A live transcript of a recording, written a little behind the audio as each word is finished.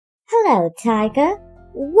Hello, Tiger.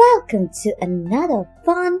 Welcome to another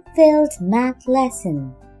fun-filled math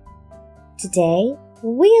lesson. Today,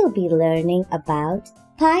 we'll be learning about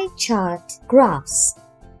pie chart graphs.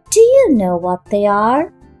 Do you know what they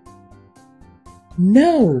are?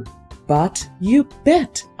 No, but you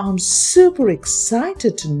bet I'm super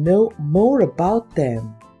excited to know more about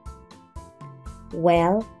them.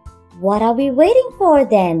 Well, what are we waiting for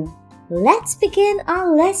then? Let's begin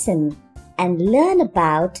our lesson and learn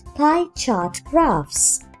about pie chart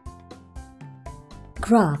graphs.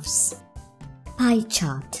 Graphs. Pie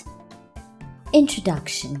chart.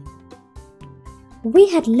 Introduction. We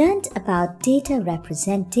had learnt about data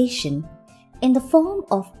representation in the form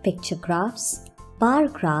of picture graphs, bar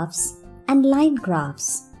graphs, and line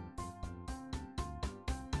graphs.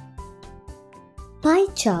 Pie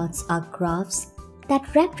charts are graphs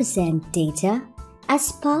that represent data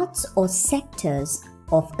as parts or sectors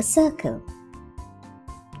of a circle.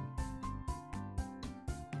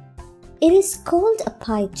 It is called a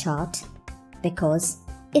pie chart because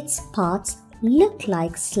its parts look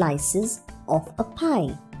like slices of a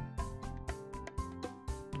pie.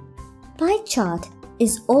 Pie chart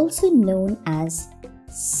is also known as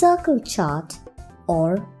circle chart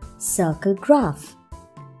or circle graph.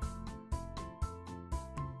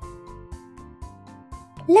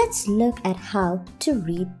 Let's look at how to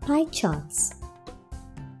read pie charts.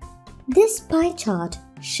 This pie chart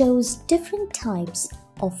shows different types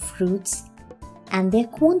of fruits and their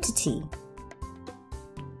quantity.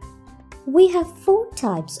 We have 4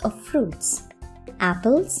 types of fruits: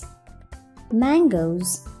 apples,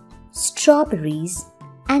 mangoes, strawberries,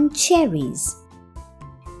 and cherries,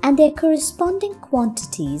 and their corresponding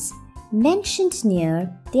quantities mentioned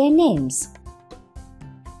near their names.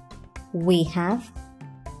 We have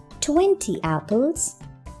 20 apples,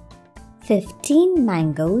 15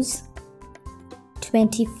 mangoes,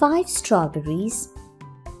 25 strawberries,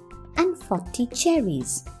 and 40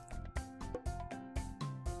 cherries.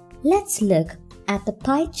 Let's look at the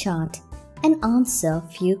pie chart and answer a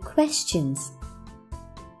few questions.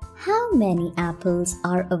 How many apples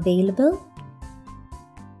are available?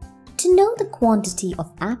 To know the quantity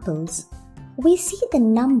of apples, we see the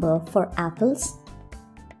number for apples.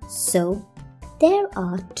 So, there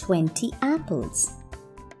are 20 apples.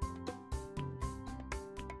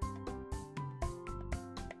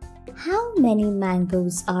 How many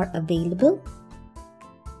mangoes are available?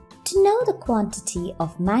 To know the quantity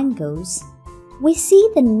of mangoes, we see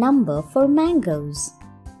the number for mangoes.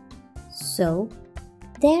 So,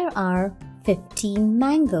 there are 15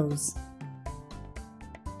 mangoes.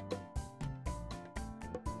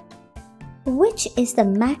 Which is the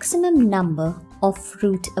maximum number of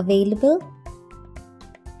fruit available?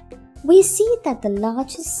 We see that the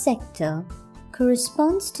largest sector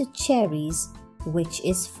corresponds to cherries, which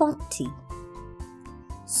is 40.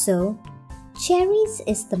 So, cherries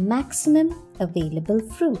is the maximum available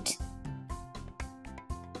fruit.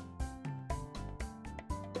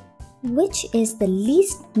 Which is the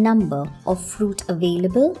least number of fruit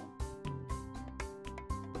available?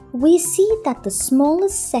 We see that the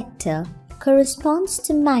smallest sector corresponds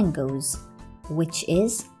to mangoes, which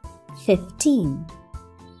is 15.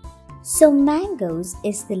 So mangoes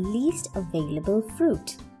is the least available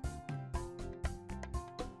fruit.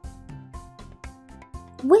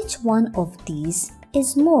 Which one of these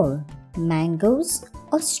is more, mangoes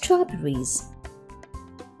or strawberries?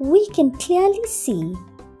 We can clearly see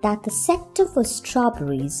that the sector for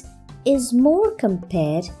strawberries is more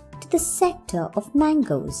compared to the sector of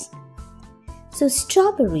mangoes. So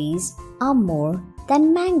strawberries are more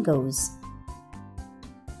than mangoes.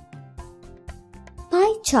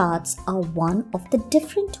 Pie charts are one of the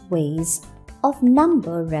different ways of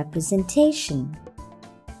number representation.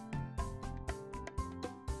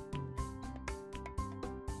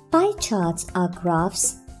 Pie charts are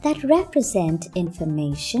graphs that represent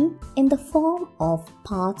information in the form of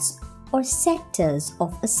parts or sectors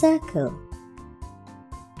of a circle.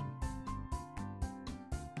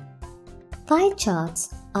 Pie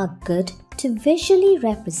charts are good to visually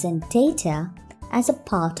represent data as a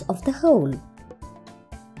part of the whole.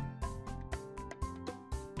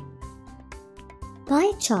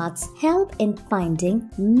 Pie charts help in finding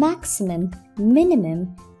maximum,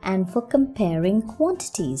 minimum, and for comparing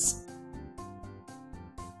quantities.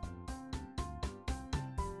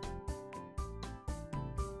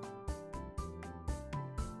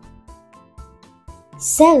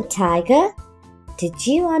 So, Tiger, did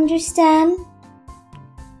you understand?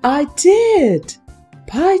 I did!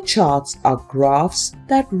 Pie charts are graphs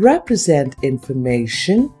that represent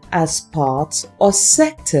information as parts or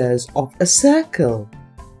sectors of a circle.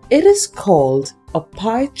 It is called a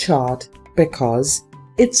pie chart because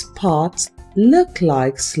its parts look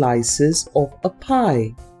like slices of a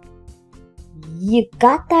pie. You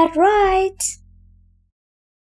got that right!